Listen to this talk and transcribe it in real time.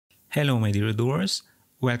Hello my dear doers,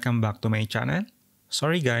 welcome back to my channel.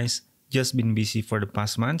 Sorry guys, just been busy for the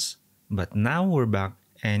past months, but now we're back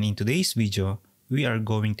and in today's video, we are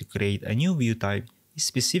going to create a new view type,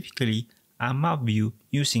 specifically a map view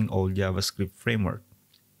using old JavaScript framework.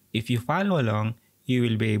 If you follow along, you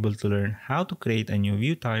will be able to learn how to create a new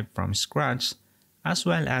view type from scratch as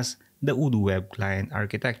well as the Odoo Web Client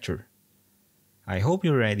architecture. I hope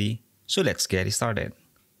you're ready, so let's get started.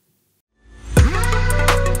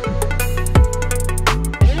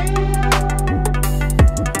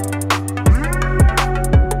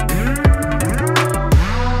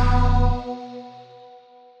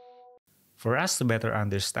 For us to better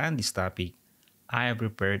understand this topic, I have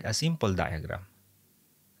prepared a simple diagram.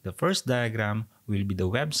 The first diagram will be the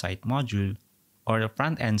website module or the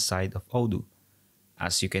front-end side of Odoo.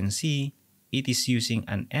 As you can see, it is using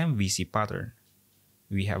an MVC pattern.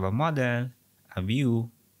 We have a model, a view,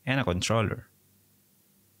 and a controller.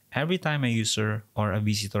 Every time a user or a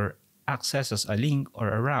visitor accesses a link or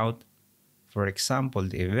a route, for example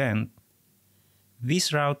the event,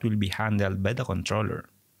 this route will be handled by the controller.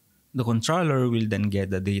 The controller will then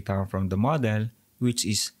get the data from the model, which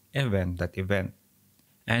is event.event.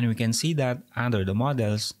 And we can see that under the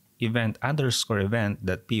models,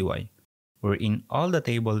 event_event.py, wherein all the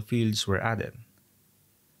table fields were added.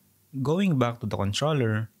 Going back to the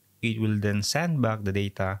controller, it will then send back the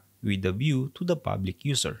data with the view to the public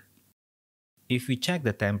user. If we check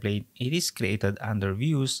the template, it is created under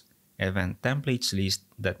views event templates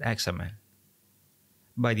list.xml.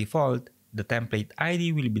 By default, the template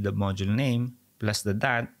ID will be the module name plus the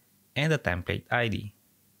dot and the template ID.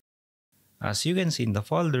 As you can see in the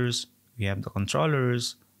folders, we have the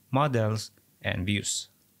controllers, models, and views.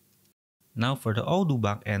 Now for the Odoo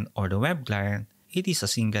backend or the web client, it is a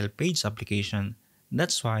single page application,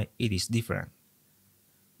 that's why it is different.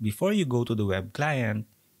 Before you go to the web client,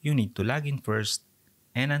 you need to log in first,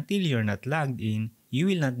 and until you're not logged in, you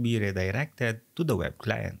will not be redirected to the web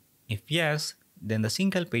client. If yes, then the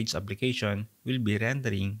single page application will be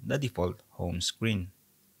rendering the default home screen.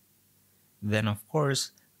 Then of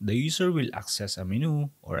course, the user will access a menu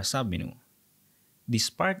or a submenu. This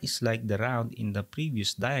part is like the round in the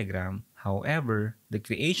previous diagram, however, the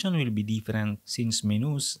creation will be different since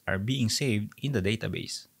menus are being saved in the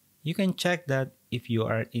database. You can check that if you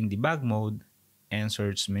are in debug mode and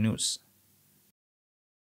search menus.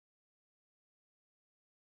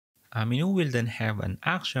 A menu will then have an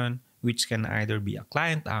action which can either be a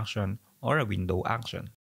client action or a window action.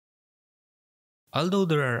 Although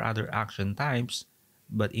there are other action types,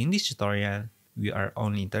 but in this tutorial, we are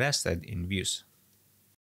only interested in views.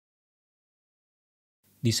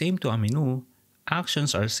 The same to a menu,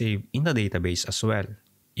 actions are saved in the database as well.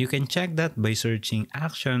 You can check that by searching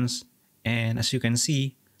actions, and as you can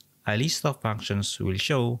see, a list of actions will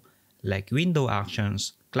show like window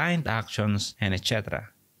actions, client actions, and etc.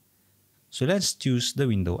 So let's choose the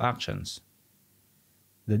window actions.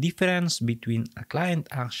 The difference between a client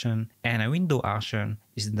action and a window action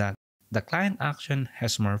is that the client action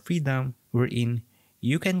has more freedom wherein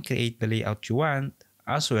you can create the layout you want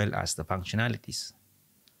as well as the functionalities.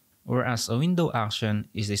 Whereas a window action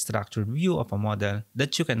is a structured view of a model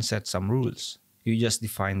that you can set some rules. You just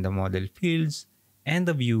define the model fields and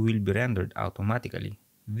the view will be rendered automatically.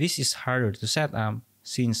 This is harder to set up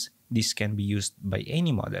since this can be used by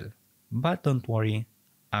any model. But don't worry,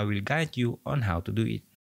 I will guide you on how to do it.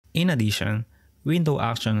 In addition, window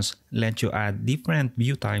actions let you add different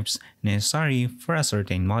view types necessary for a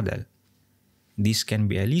certain model. This can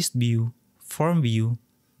be a list view, form view,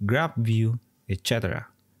 graph view, etc.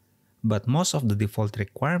 But most of the default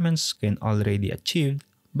requirements can already be achieved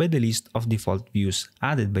by the list of default views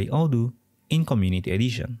added by Odoo in Community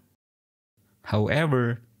Edition.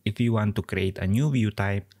 However, if you want to create a new view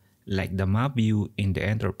type, like the map view in the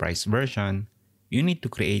enterprise version, you need to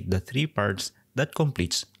create the three parts that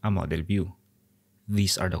completes a model view.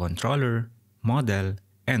 These are the controller, model,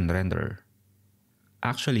 and renderer.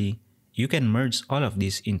 Actually, you can merge all of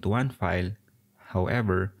this into one file.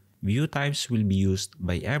 However, view types will be used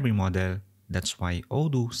by every model, that's why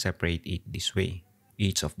Odoo separate it this way.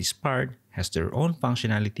 Each of this part has their own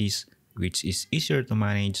functionalities which is easier to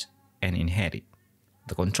manage and inherit.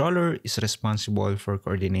 The controller is responsible for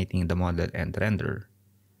coordinating the model and renderer.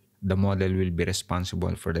 The model will be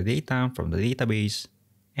responsible for the data from the database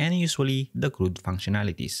and usually the CRUD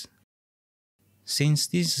functionalities. Since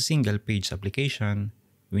this is a single page application,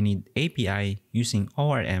 we need API using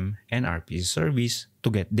ORM and RPC service to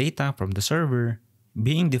get data from the server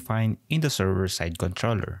being defined in the server-side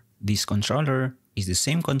controller. This controller is the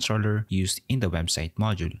same controller used in the website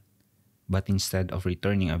module, but instead of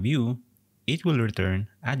returning a view, it will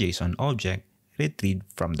return a JSON object retrieved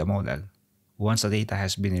from the model. Once the data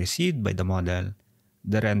has been received by the model,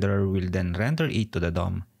 the renderer will then render it to the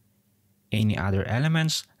DOM. Any other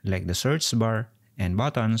elements like the search bar and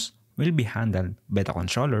buttons will be handled by the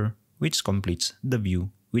controller, which completes the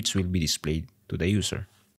view which will be displayed to the user.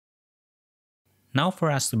 Now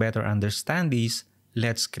for us to better understand this,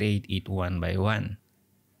 let's create it one by one.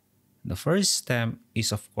 The first step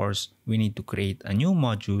is, of course, we need to create a new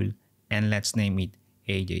module, and let's name it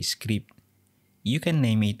AJScript. You can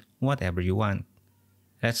name it whatever you want.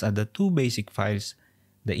 Let's add the two basic files,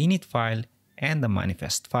 the init file and the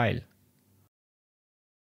manifest file.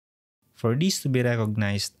 For this to be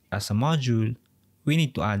recognized as a module, we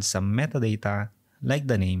need to add some metadata like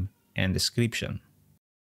the name and description.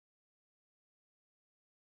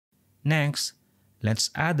 Next, let's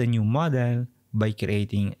add a new model by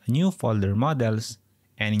creating a new folder models,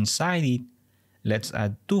 and inside it, let's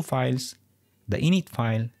add two files, the init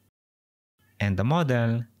file and the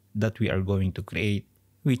model that we are going to create,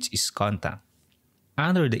 which is contact.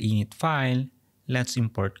 Under the init file, let's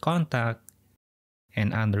import contact,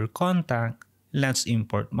 and under contact, let's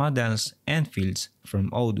import models and fields from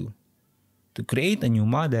Odoo. To create a new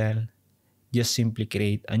model, just simply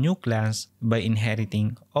create a new class by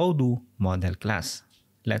inheriting Odoo model class.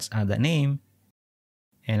 Let's add a name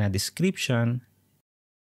and a description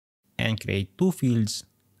and create two fields,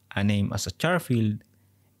 a name as a char field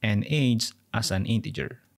and age as an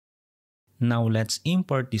integer. Now let's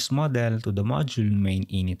import this model to the module main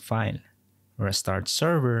init file. Restart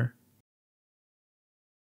server,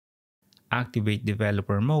 activate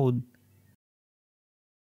developer mode,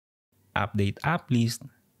 update app list,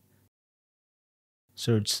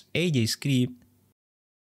 search AJScript,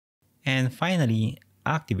 and finally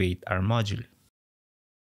activate our module.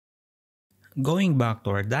 Going back to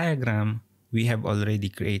our diagram, we have already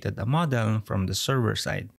created a model from the server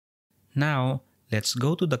side. Now, let's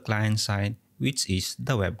go to the client side, which is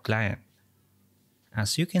the web client.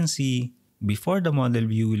 As you can see, before the model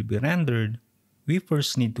view will be rendered, we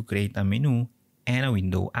first need to create a menu and a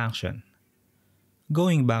window action.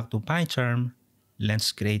 Going back to PyCharm,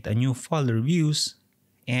 let's create a new folder views,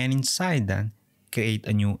 and inside that, create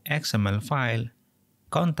a new XML file,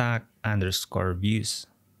 contact_views.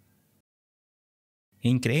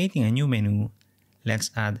 In creating a new menu, let's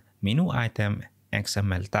add menu item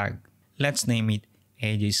XML tag. Let's name it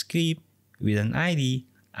AJScript with an ID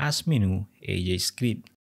as menu AJScript.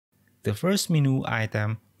 The first menu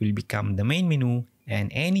item will become the main menu,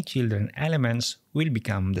 and any children elements will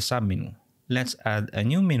become the submenu. Let's add a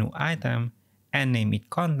new menu item and name it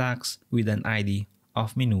contacts with an ID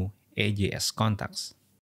of menu AJS contacts.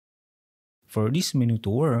 For this menu to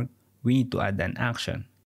work, we need to add an action.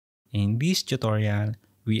 In this tutorial,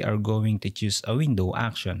 we are going to choose a window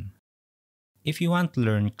action. If you want to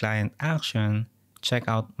learn client action, check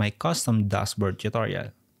out my custom dashboard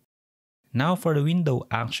tutorial. Now for the window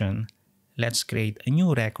action, let's create a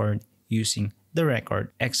new record using the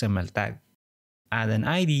record XML tag. Add an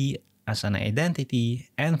ID as an identity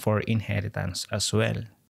and for inheritance as well.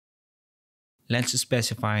 Let's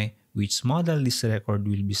specify which model this record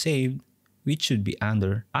will be saved, which should be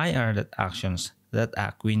under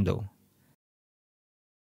ir.actions.act window.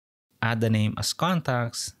 Add the name as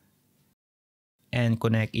contacts and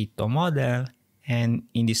connect it to a model, and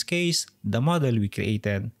in this case, the model we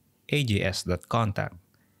created, AJS.contact.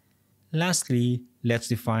 Lastly, let's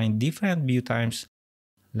define different view types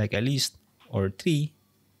like a list or tree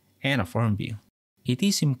and a form view. It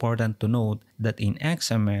is important to note that in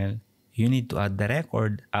XML, you need to add the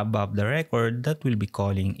record above the record that will be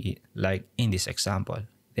calling it, like in this example.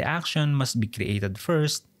 The action must be created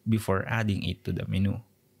first before adding it to the menu.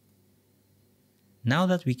 Now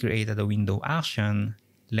that we created a window action,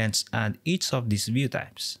 let's add each of these view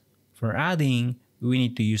types. For adding, we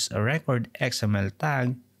need to use a record XML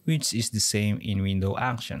tag, which is the same in window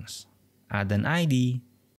actions. Add an ID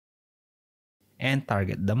and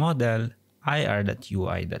target the model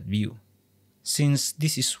ir.ui.view. Since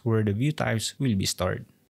this is where the view types will be stored.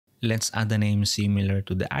 Let's add a name similar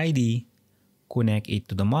to the ID, connect it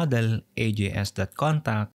to the model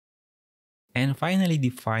AJS.contact, and finally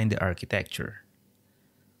define the architecture.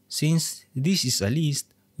 Since this is a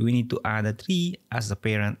list, we need to add a tree as the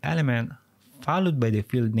parent element, followed by the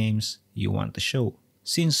field names you want to show.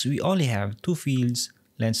 Since we only have two fields,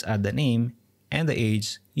 let's add the name and the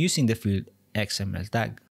age using the field XML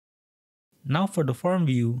tag. Now for the form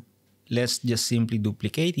view, let's just simply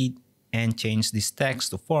duplicate it and change this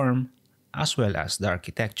text to form as well as the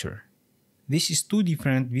architecture. This is two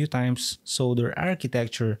different view types, so their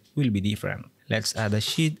architecture will be different. Let's add a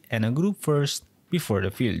sheet and a group first before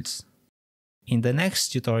the fields. In the next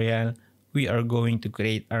tutorial, we are going to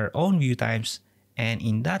create our own view types, and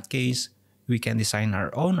in that case, we can design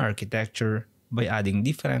our own architecture by adding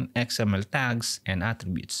different XML tags and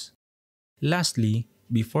attributes. Lastly,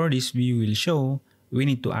 before this view will show, we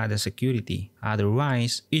need to add a security,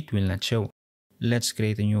 otherwise it will not show. Let's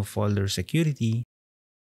create a new folder security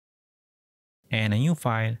and a new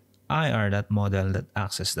file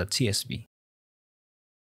ir.model.access.csv.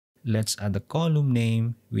 Let's add a column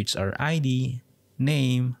name which are ID,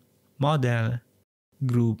 name, model,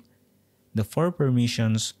 group, the 4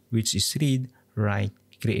 permissions which is read, write,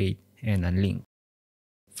 create, and unlink.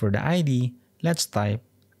 For the ID, let's type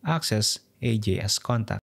access AJS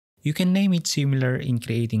contact. You can name it similar in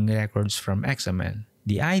creating records from XML.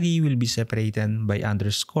 The ID will be separated by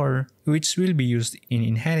underscore, which will be used in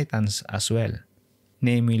inheritance as well.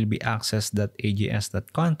 Name will be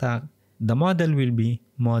access.ajs.contact. The model will be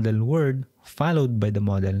model word followed by the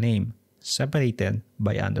model name, separated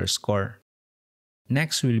by underscore.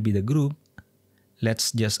 Next will be the group.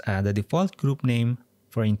 Let's just add a default group name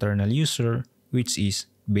for internal user, which is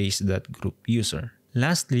base.group_user.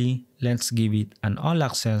 Lastly, let's give it an all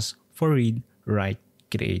access for read, write,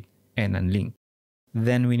 create, and unlink.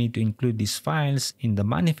 Then we need to include these files in the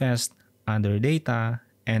manifest under data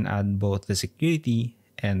and add both the security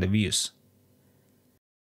and the views.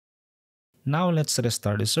 Now let's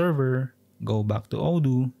restart the server, go back to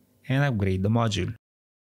Odoo, and upgrade the module.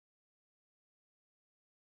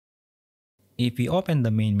 If we open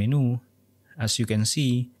the main menu, as you can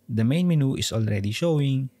see, the main menu is already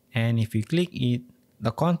showing, and if we click it,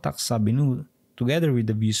 the contact submenu together with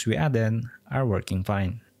the views we added are working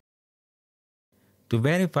fine. To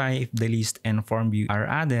verify if the list and form view are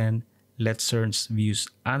added, let's search views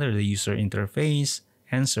under the user interface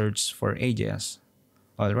and search for AJS.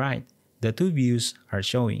 Alright, the 2 views are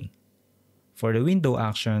showing. For the window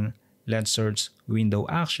action, let's search window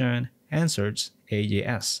action and search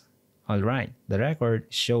AJS. Alright, the record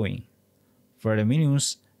is showing. For the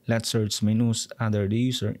menus, let's search menus under the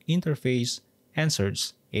user interface and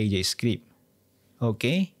search AJ script.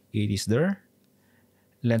 Okay, it is there.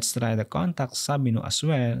 Let's try the contact submenu as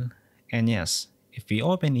well. And yes, if we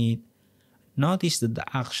open it, notice that the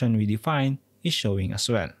action we defined is showing as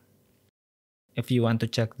well. If you want to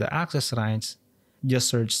check the access rights, just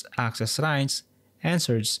search access rights and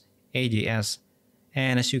search AJS.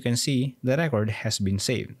 And as you can see, the record has been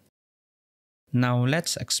saved. Now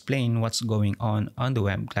let's explain what's going on the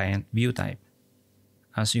web client view type.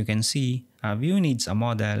 As you can see, a view needs a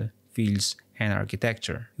model, fields, and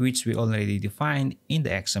architecture, which we already defined in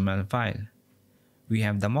the XML file. We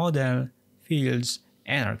have the model, fields,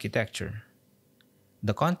 and architecture.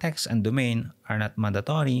 The context and domain are not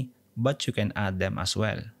mandatory, but you can add them as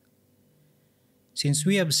well. Since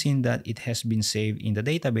we have seen that it has been saved in the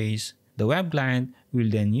database, the web client will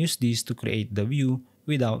then use this to create the view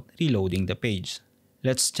without reloading the page.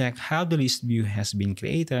 Let's check how the list view has been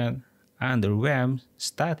created under Web,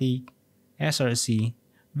 Static, src,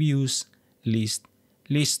 Views, List,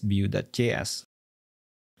 ListView.js.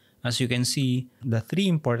 As you can see, the 3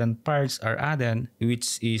 important parts are added,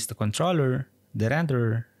 which is the controller, the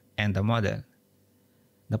renderer, and the model.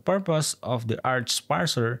 The purpose of the arch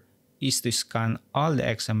parser is to scan all the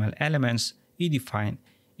XML elements you define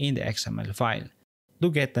in the XML file to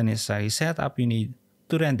get the necessary setup you need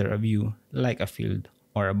to render a view like a field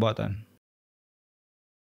or a button.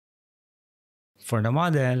 For the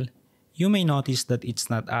model, you may notice that it's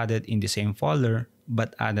not added in the same folder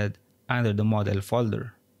but added under the model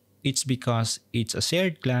folder. It's because it's a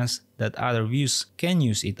shared class that other views can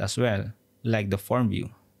use it as well, like the form view.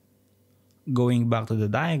 Going back to the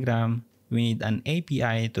diagram, we need an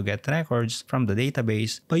API to get records from the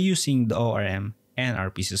database by using the ORM and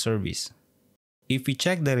RPC service. If we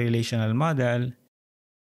check the relational model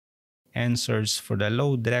and search for the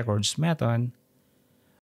load records method,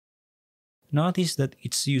 notice that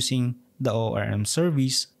it's using the ORM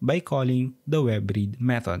service by calling the webRead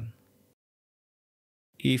method.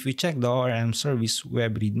 If we check the ORM service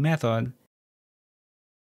webRead method,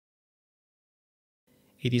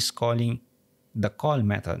 it is calling the call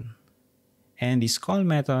method. And this call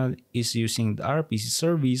method is using the RPC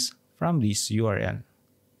service from this URL.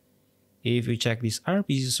 If we check this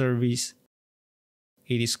RPC service,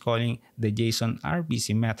 it is calling the JSON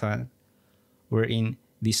RPC method, wherein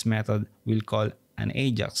this method will call an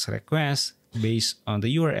AJAX request based on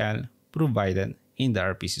the URL provided in the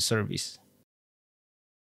RPC service.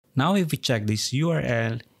 Now if we check this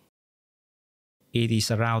URL, it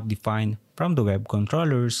is a route defined from the web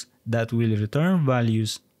controllers that will return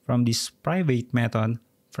values from this private method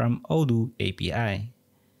from Odoo API.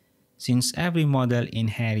 Since every model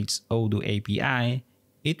inherits Odoo API,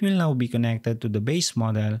 it will now be connected to the base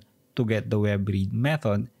model to get the web read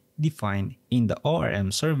method defined in the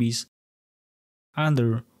ORM service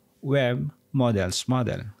under Web Models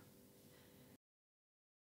model.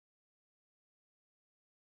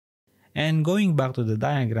 And going back to the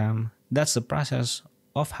diagram, that's the process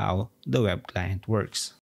of how the web client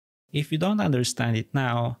works. If you don't understand it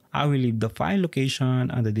now, I will leave the file location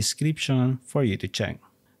and the description for you to check.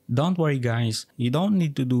 Don't worry guys, you don't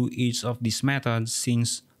need to do each of these methods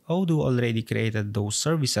since Odoo already created those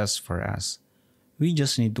services for us. We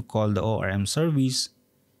just need to call the ORM service.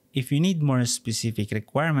 If you need more specific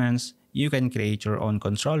requirements, you can create your own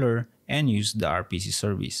controller and use the RPC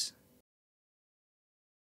service.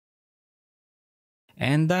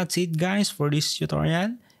 And that's it guys for this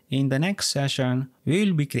tutorial. In the next session, we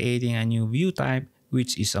will be creating a new view type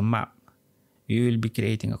which is a map. We will be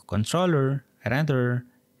creating a controller, a renderer,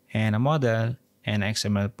 and a model and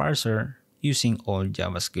XML parser using all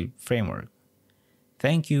JavaScript framework.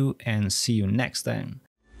 Thank you and see you next time.